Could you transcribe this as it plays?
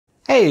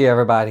Hey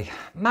everybody,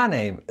 my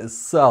name is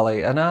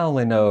Sully and I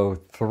only know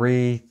four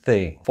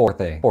things.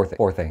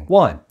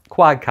 One,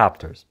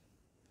 quadcopters.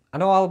 I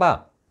know all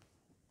about.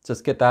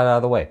 Just get that out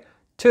of the way.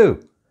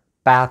 Two,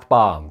 bath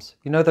bombs.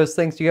 You know those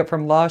things you get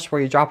from Lush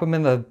where you drop them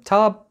in the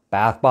tub?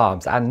 Bath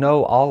bombs. I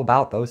know all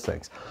about those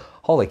things.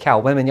 Holy cow,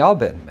 women, y'all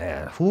been,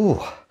 man.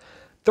 Whew.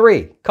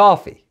 Three,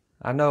 coffee.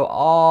 I know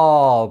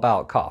all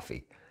about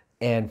coffee.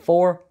 And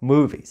four,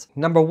 movies.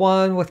 Number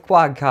one with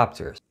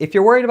quadcopters. If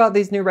you're worried about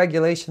these new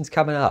regulations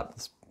coming up,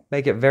 let's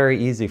make it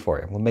very easy for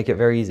you. We'll make it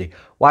very easy.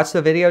 Watch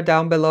the video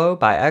down below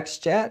by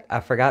XJet. I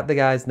forgot the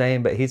guy's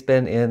name, but he's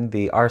been in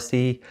the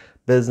RC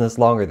business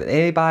longer than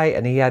anybody,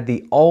 and he had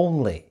the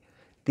only,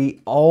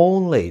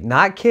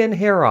 not Ken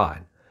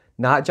Heron,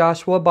 not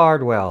Joshua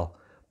Bardwell,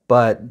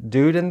 but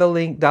dude in the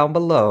link down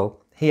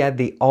below, he had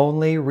the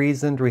only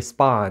reasoned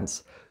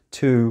response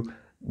to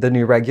the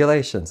new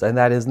regulations, and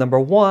that is number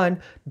one,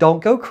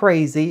 don't go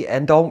crazy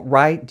and don't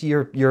write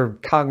to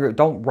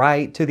don't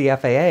write to the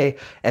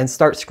FAA and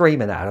start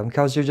screaming at them,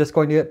 because you're just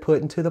going to get put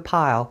into the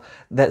pile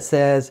that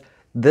says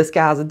this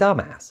guy's a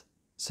dumbass.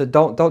 So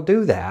don't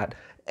do that.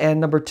 And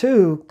number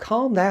two,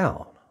 calm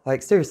down.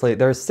 Like seriously,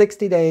 there's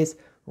 60 days,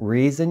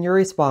 reason your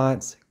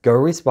response, go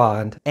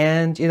respond.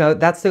 And you know,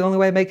 that's the only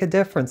way to make a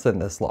difference in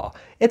this law.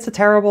 It's a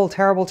terrible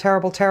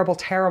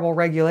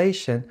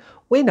regulation.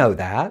 We know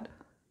that.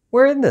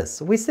 We're in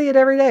this. We see it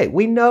every day.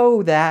 We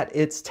know that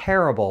it's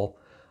terrible,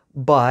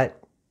 but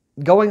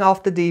going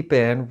off the deep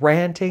end,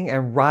 ranting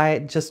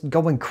and just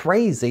going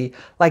crazy,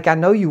 like I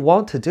know you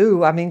want to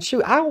do. I mean,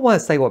 shoot, I don't want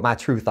to say what my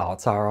true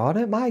thoughts are on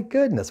it. My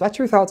goodness, my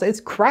true thoughts, it's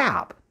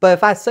crap. But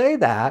if I say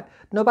that,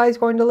 nobody's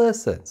going to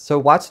listen. So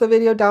watch the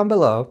video down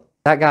below.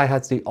 That guy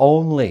has the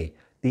only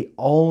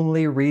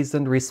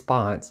reasoned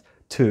response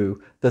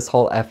to this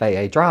whole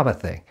FAA drama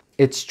thing.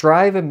 It's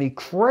driving me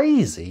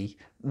crazy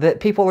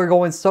that people are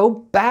going so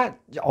bat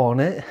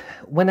on it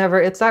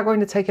whenever it's not going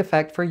to take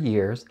effect for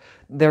years.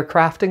 They're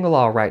crafting the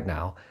law right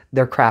now.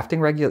 They're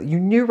crafting you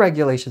knew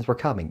regulations were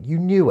coming. You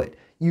knew it.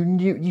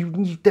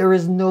 There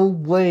is no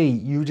way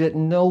you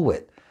didn't know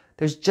it.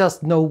 There's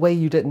just no way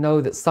you didn't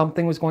know that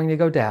something was going to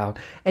go down.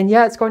 And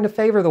yeah, it's going to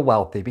favor the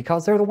wealthy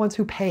because they're the ones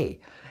who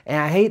pay. And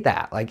I hate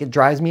that. Like, it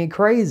drives me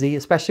crazy,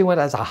 especially when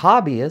as a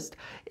hobbyist,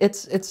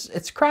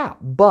 it's crap.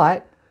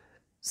 But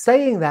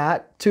saying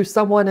that to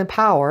someone in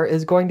power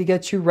is going to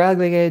get you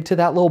relegated to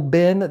that little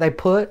bin that they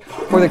put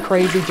for the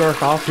crazy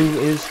jerk-off who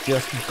is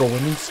just going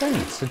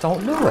insane. So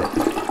don't do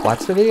it.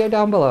 Watch the video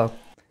down below.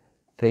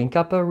 Think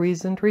up a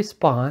reasoned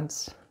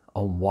response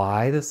on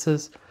why this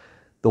is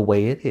the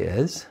way it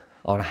is,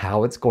 on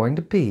how it's going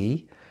to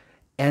be,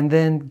 and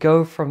then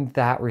go from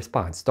that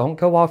response. Don't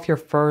go off your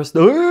first,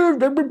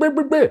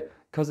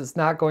 because it's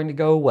not going to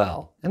go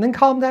well. And then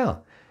calm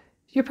down.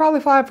 You're probably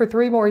fine for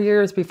 3 more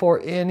years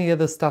before any of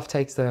this stuff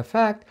takes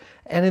effect.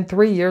 And in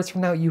 3 years from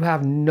now, you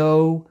have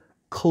no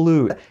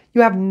clue.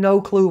 You have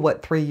no clue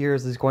what 3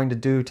 years is going to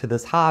do to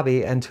this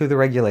hobby and to the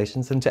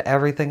regulations and to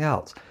everything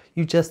else.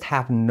 You just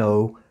have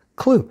no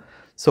clue.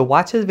 So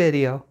watch his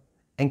video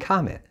and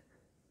comment.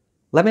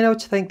 Let me know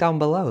what you think down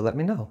below. Let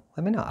me know.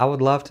 Let me know. I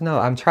would love to know.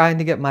 I'm trying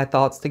to get my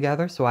thoughts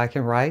together so I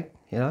can write,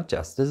 you know,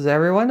 just as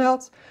everyone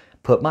else,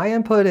 put my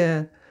input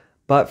in.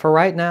 But for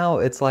right now,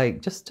 it's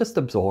like, just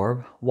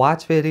absorb,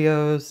 watch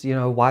videos, you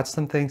know, watch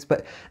some things.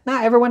 But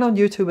not everyone on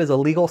YouTube is a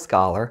legal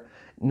scholar.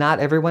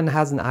 Not everyone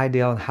has an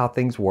idea on how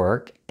things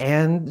work.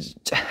 And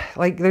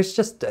like, there's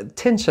just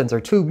tensions or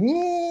too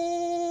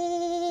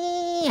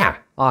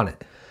on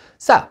it.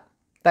 So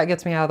that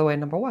gets me out of the way,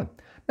 number one.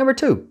 Number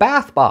two,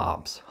 bath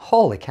bombs.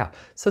 Holy cow.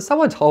 So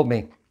someone told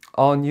me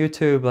on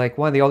YouTube, like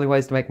one of the only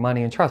ways to make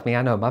money, and trust me,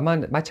 I know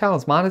my channel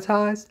is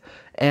monetized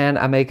and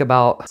I make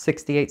about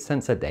 68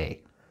 cents a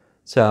day.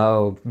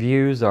 So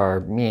views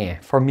are meh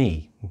for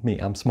me,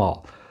 I'm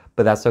small,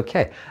 but that's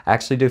okay. I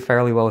actually do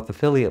fairly well with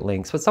affiliate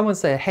links. But someone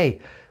said,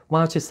 hey, why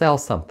don't you sell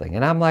something?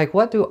 And I'm like,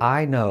 what do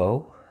I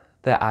know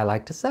that I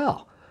like to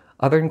sell?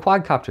 Other than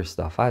quadcopter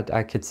stuff,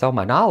 I could sell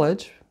my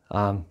knowledge.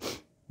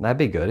 That'd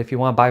be good. If you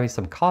want to buy me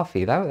some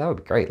coffee, that would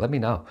be great. Let me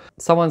know.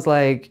 Someone's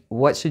like,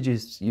 what should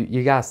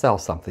you gotta sell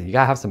something. You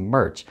gotta have some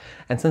merch.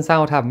 And since I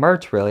don't have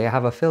merch really, I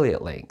have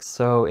affiliate links.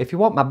 So if you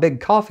want my big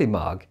coffee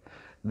mug,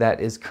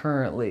 that is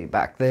currently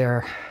back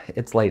there.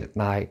 It's late at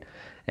night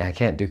and I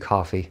can't do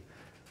coffee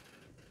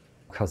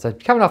because I'm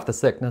coming off the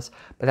sickness,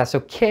 but that's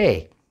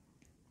okay.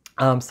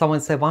 Someone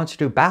said, why don't you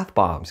do bath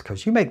bombs?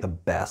 Because you make the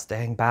best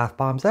dang bath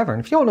bombs ever.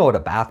 And if you don't know what a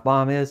bath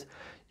bomb is,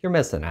 you're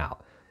missing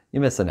out.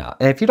 You're missing out.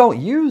 And if you don't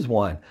use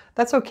one,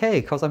 that's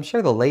okay, because I'm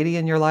sure the lady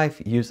in your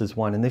life uses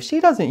one. And if she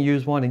doesn't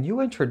use one and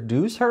you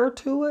introduce her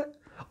to it,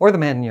 or the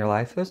man in your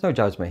life, there's no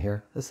judgment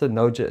here. This is a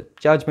no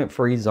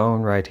judgment-free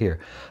zone right here.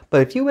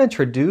 But if you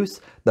introduce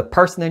the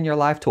person in your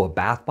life to a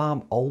bath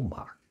bomb, oh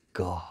my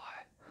God.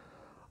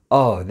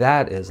 Oh,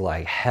 that is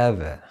like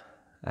heaven.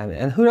 I mean,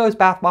 and who knows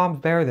bath bombs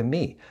better than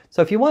me?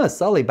 So if you want a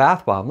Sully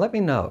bath bomb, let me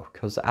know,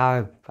 because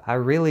I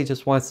really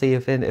just want to see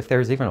if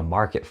there's even a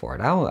market for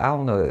it. I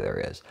don't know that there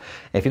is.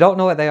 And if you don't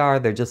know what they are,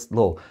 they're just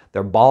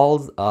they're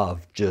balls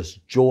of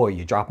just joy.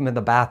 You drop them in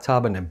the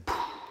bathtub and then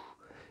poof,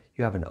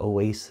 You have an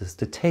oasis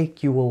to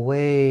take you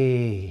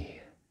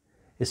away.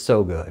 It's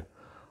so good.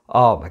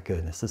 Oh my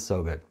goodness, it's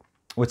so good.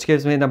 Which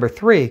gives me number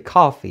 3,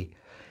 coffee.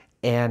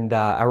 And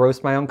I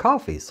roast my own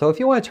coffee. So if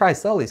you want to try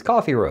Sully's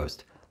coffee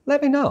roast,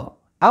 let me know.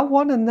 I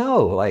want to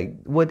know, like,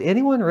 would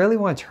anyone really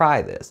want to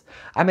try this?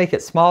 I make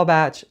it small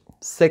batch,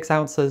 6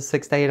 ounces,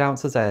 6 to 8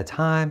 ounces at a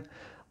time.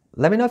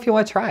 Let me know if you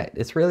want to try it.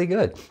 It's really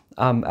good.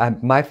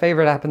 My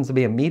favorite happens to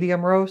be a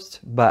medium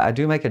roast, but I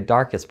do make a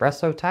dark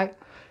espresso type.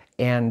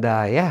 And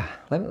yeah,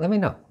 let me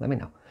know. Let me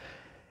know.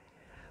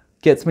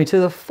 Gets me to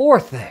the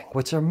 4th thing,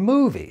 which are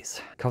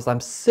movies. Because I'm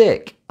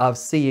sick of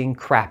seeing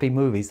crappy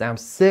movies. And I'm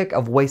sick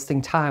of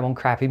wasting time on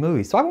crappy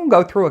movies. So I'm going to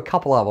go through a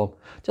couple of them,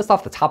 just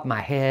off the top of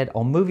my head,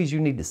 on movies you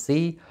need to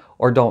see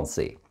or don't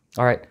see.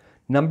 All right,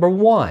 number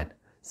 1,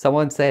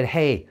 someone said,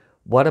 hey,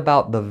 what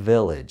about The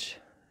Village?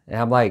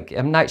 And I'm like,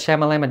 M. Night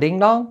Shyamalan Ding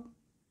Dong?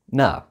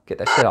 No, get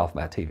that shit off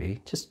my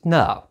TV. Just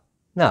no.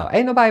 No,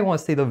 ain't nobody want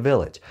to see The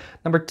Village.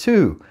 Number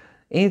 2,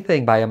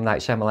 anything by M.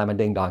 Night Shyamalan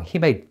Ding Dong. He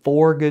made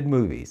 4 good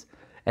movies.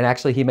 And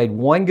actually, he made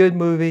 1 good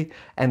movie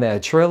and then a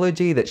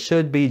trilogy that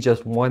should be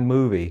just 1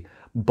 movie.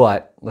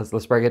 But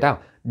let's break it down.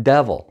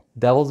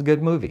 Devil's a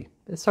good movie.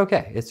 It's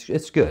okay.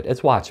 It's good.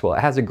 It's watchable.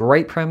 It has a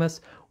great premise.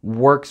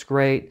 Works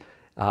great.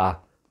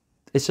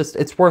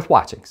 It's worth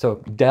watching. So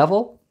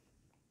Devil,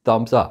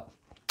 thumbs up.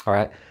 All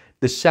right.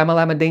 The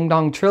Shyamalan Ding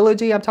Dong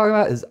trilogy I'm talking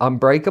about is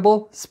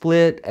Unbreakable,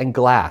 Split, and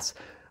Glass.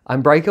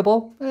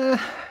 Unbreakable,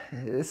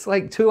 it's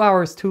like 2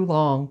 hours too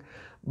long,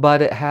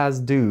 but it has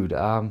Dude.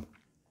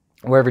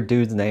 Wherever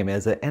Dude's name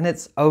is, and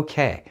it's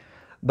okay.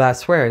 But I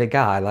swear to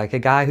God, like a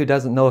guy who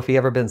doesn't know if he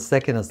ever been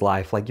sick in his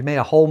life, like you made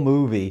a whole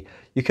movie,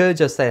 you could have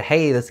just said,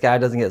 hey, this guy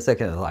doesn't get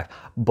sick in his life,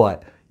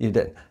 but you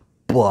didn't.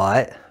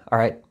 But, all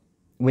right,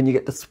 when you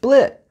get to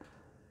Split,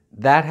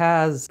 that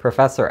has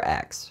Professor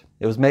X.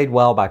 It was made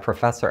well by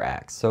Professor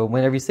X. So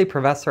whenever you see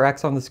Professor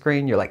X on the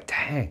screen, you're like,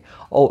 dang,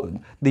 oh,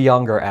 the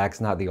younger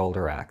X, not the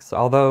older X.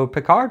 Although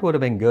Picard would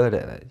have been good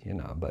at it, you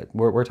know, but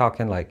we're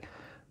talking like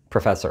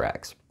Professor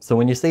X. So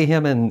when you see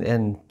him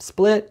in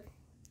Split,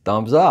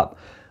 thumbs up.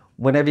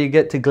 Whenever you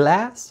get to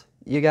Glass,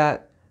 you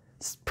got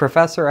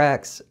Professor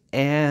X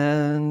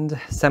and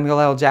Samuel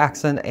L.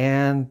 Jackson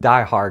and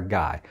Die Hard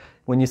guy.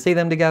 When you see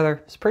them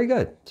together, it's pretty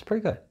good. It's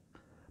pretty good.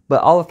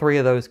 But all 3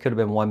 of those could have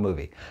been 1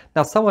 movie.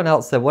 Now, someone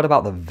else said, what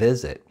about The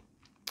Visit?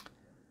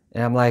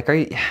 And I'm like,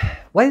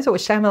 what is it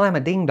with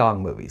Shyamalan Ding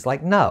Dong movies?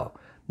 Like, no.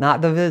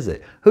 Not The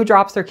Visit. Who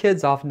drops their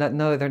kids off?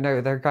 No, they're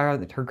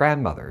her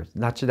grandmother.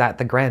 Not that,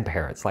 the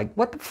grandparents. Like,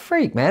 what the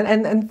freak, man?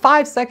 And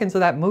 5 seconds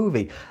of that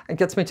movie, it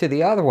gets me to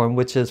the other one,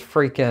 which is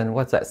freaking,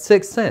 what's that?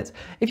 Sixth Sense.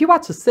 If you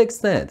watch The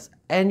Sixth Sense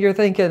and you're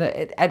thinking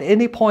at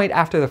any point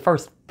after the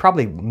first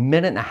probably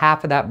minute and a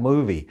half of that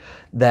movie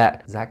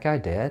that, is that guy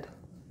dead?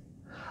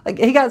 Like,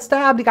 he got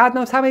stabbed God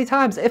knows how many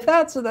times. If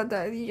that's,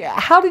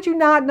 how did you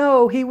not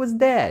know he was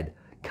dead?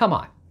 Come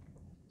on.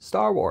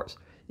 Star Wars.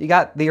 You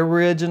got the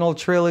original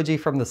trilogy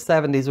from the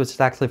 70s, which is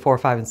actually 4,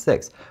 5, and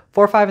 6.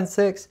 4, 5, and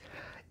 6,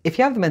 if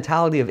you have the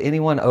mentality of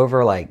anyone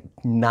over like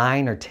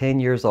 9 or 10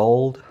 years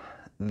old,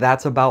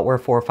 that's about where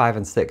 4, 5,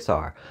 and 6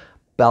 are.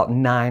 About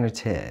 9 or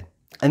 10.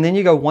 And then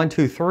you go 1,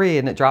 2, 3,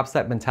 and it drops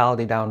that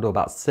mentality down to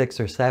about 6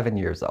 or 7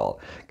 years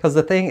old. Because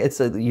the thing,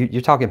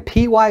 you're talking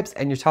P-wipes,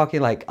 and you're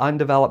talking like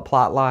undeveloped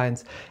plot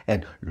lines,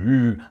 and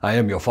I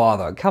am your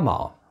father. Come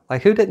on.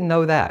 Like, who didn't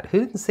know that? Who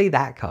didn't see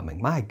that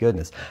coming? My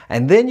goodness.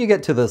 And then you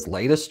get to this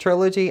latest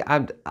trilogy.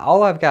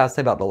 All I've got to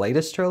say about the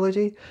latest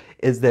trilogy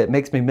is that it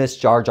makes me miss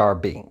Jar Jar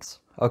Binks.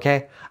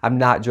 Okay? I'm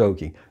not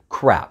joking.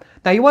 Crap.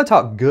 Now, you want to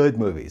talk good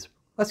movies.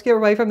 Let's get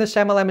away from the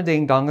Shyamalan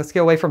Ding Dong. Let's get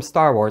away from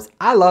Star Wars.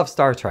 I love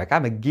Star Trek.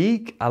 I'm a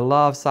geek. I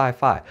love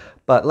sci-fi.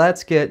 But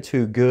let's get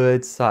to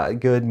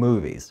good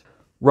movies.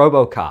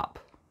 RoboCop.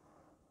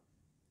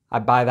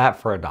 I'd buy that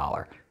for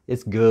 $1.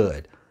 It's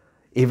good.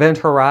 Event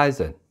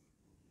Horizon.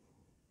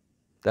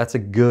 That's a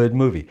good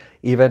movie.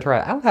 Event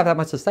Horizon. I don't have that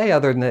much to say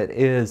other than it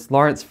is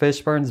Lawrence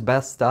Fishburne's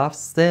best stuff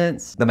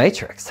since The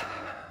Matrix.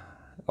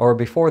 Or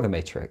before The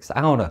Matrix.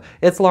 I don't know.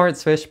 It's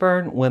Lawrence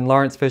Fishburne when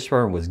Lawrence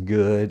Fishburne was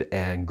good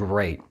and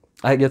great.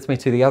 That gets me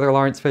to the other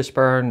Lawrence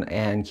Fishburne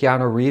and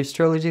Keanu Reeves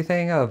trilogy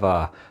thing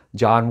of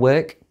John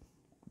Wick.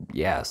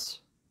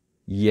 Yes.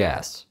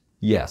 Yes.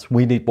 Yes.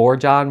 We need more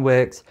John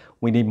Wicks.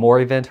 We need more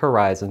Event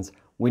Horizons.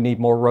 We need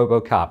more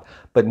RoboCop.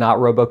 But not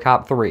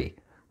RoboCop 3.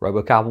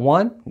 RoboCop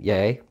 1,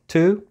 yay.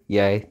 2,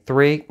 yay.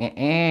 3,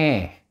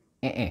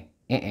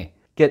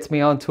 Gets me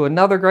on to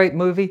another great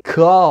movie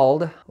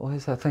called, what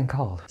is that thing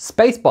called?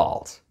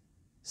 Spaceballs.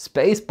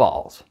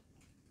 Spaceballs.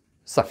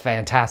 It's a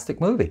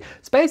fantastic movie.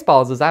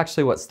 Spaceballs is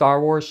actually what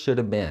Star Wars should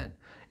have been.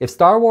 If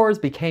Star Wars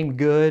became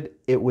good,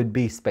 it would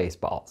be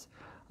Spaceballs.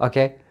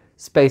 Okay?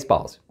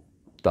 Spaceballs.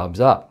 Thumbs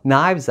up.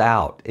 Knives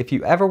Out. If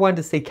you ever wanted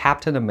to see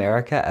Captain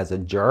America as a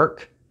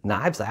jerk,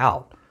 Knives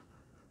Out.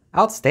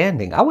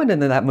 Outstanding. I went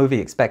into that movie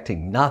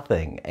expecting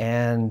nothing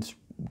and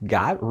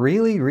got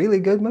really,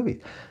 really good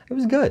movies. It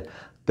was good.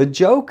 The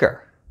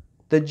Joker.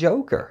 The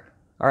Joker.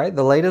 All right,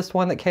 the latest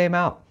one that came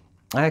out.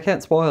 I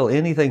can't spoil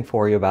anything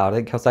for you about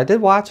it because I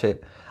did watch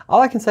it.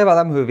 All I can say about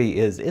that movie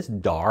is it's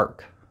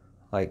dark.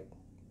 Like,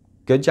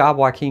 good job,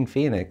 Joaquin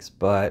Phoenix,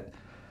 but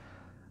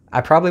I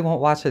probably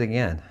won't watch it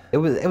again. It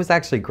was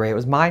actually great. It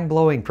was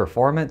mind-blowing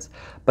performance,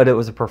 but it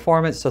was a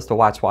performance just to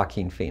watch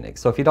Joaquin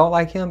Phoenix. So if you don't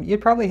like him, you'd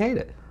probably hate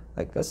it.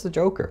 Like, that's the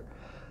Joker.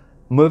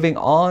 Moving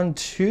on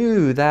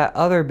to that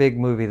other big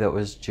movie that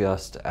was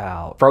just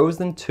out,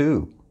 Frozen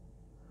 2.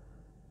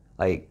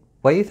 Like,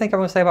 what do you think I'm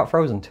going to say about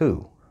Frozen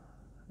 2?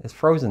 It's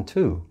Frozen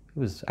 2. It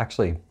was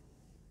actually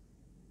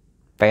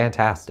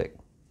fantastic.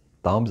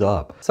 Thumbs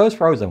up. So is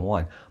Frozen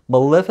 1.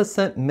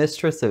 Maleficent,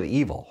 Mistress of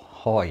Evil.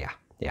 Oh yeah,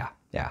 yeah,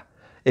 yeah.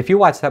 If you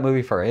watch that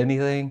movie for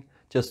anything,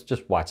 just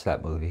watch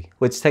that movie.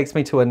 Which takes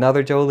me to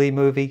another Jolie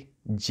movie,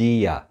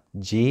 Gia.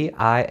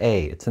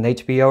 G-I-A. It's an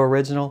HBO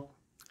original.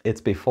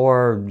 It's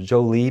before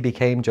Jolie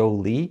became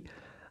Jolie.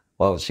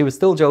 Well, she was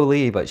still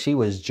Jolie, but she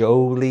was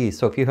Jolie.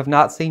 So if you have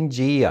not seen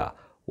Gia,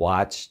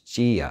 watch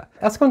Gia.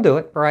 That's going to do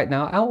it for right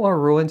now. I don't want to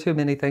ruin too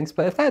many things,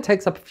 but if that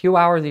takes up a few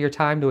hours of your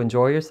time to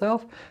enjoy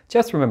yourself,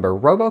 just remember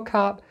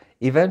RoboCop,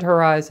 Event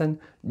Horizon,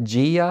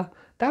 Gia,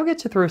 that'll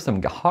get you through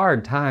some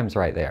hard times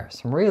right there.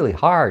 Some really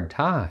hard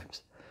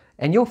times.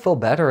 And you'll feel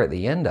better at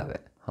the end of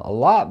it. A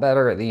lot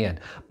better at the end.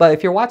 But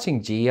if you're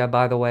watching Gia,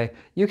 by the way,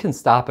 you can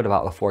stop at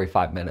about the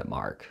 45-minute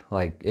mark.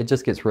 Like, it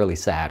just gets really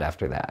sad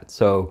after that.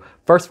 So,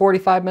 first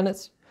 45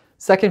 minutes,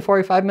 second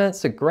 45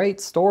 minutes, a great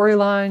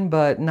storyline,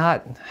 but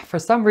not, for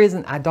some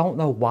reason, I don't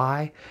know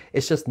why,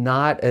 it's just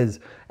not as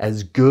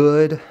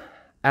good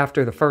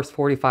after the first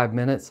 45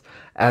 minutes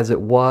as it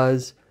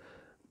was.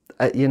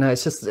 You know,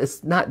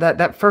 it's not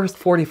that first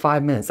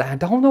 45 minutes. I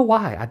don't know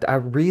why. I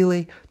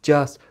really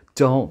just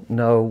don't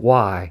know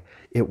why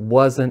it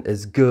wasn't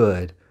as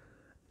good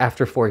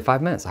after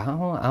 45 minutes. I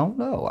don't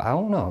know.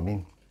 I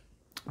mean,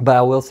 but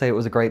I will say it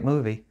was a great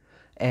movie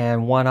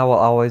and one I will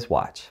always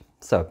watch.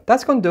 So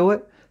that's going to do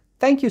it.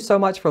 Thank you so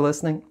much for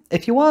listening.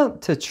 If you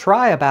want to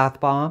try a bath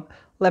bomb,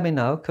 let me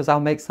know because I'll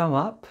make some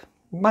up.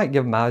 Might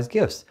give them out as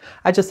gifts.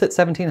 I just hit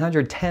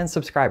 1,710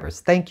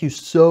 subscribers. Thank you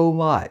so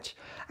much.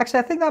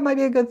 Actually, I think that might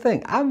be a good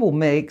thing. I will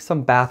make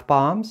some bath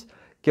bombs,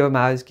 give them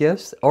out as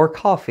gifts, or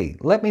coffee.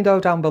 Let me know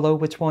down below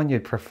which one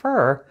you'd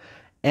prefer,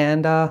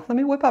 and let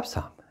me whip up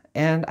some.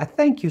 And I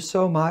thank you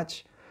so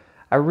much.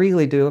 I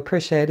really do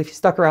appreciate it. If you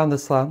stuck around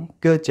this long,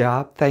 good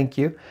job. Thank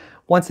you.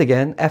 Once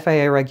again,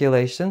 FAA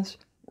regulations,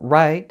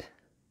 right?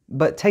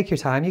 But take your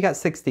time. You got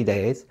 60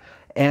 days.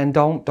 And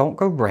don't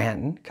go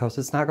ranting because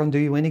it's not going to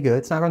do you any good.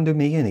 It's not going to do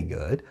me any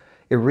good.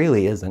 It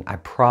really isn't. I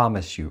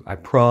promise you. I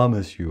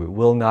promise you. It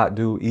will not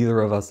do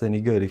either of us any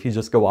good if you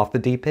just go off the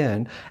deep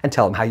end and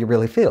tell them how you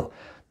really feel.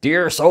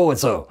 Dear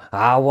so-and-so,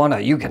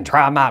 you can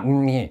try my...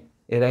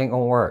 It ain't going to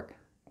work.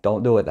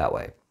 Don't do it that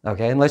way.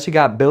 Okay? Unless you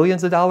got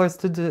billions of dollars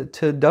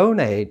to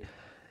donate,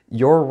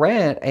 your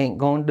rant ain't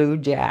going to do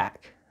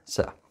jack.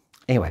 So,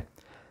 anyway.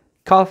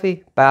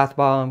 Coffee, bath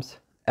bombs,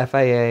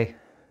 FAA,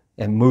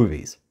 and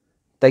movies.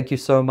 Thank you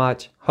so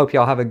much. Hope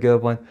y'all have a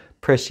good one.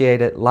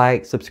 Appreciate it.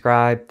 Like,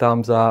 subscribe,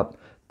 thumbs up,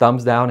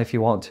 thumbs down if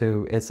you want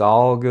to. It's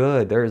all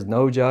good. There is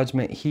no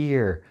judgment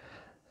here.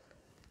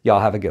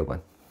 Y'all have a good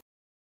one.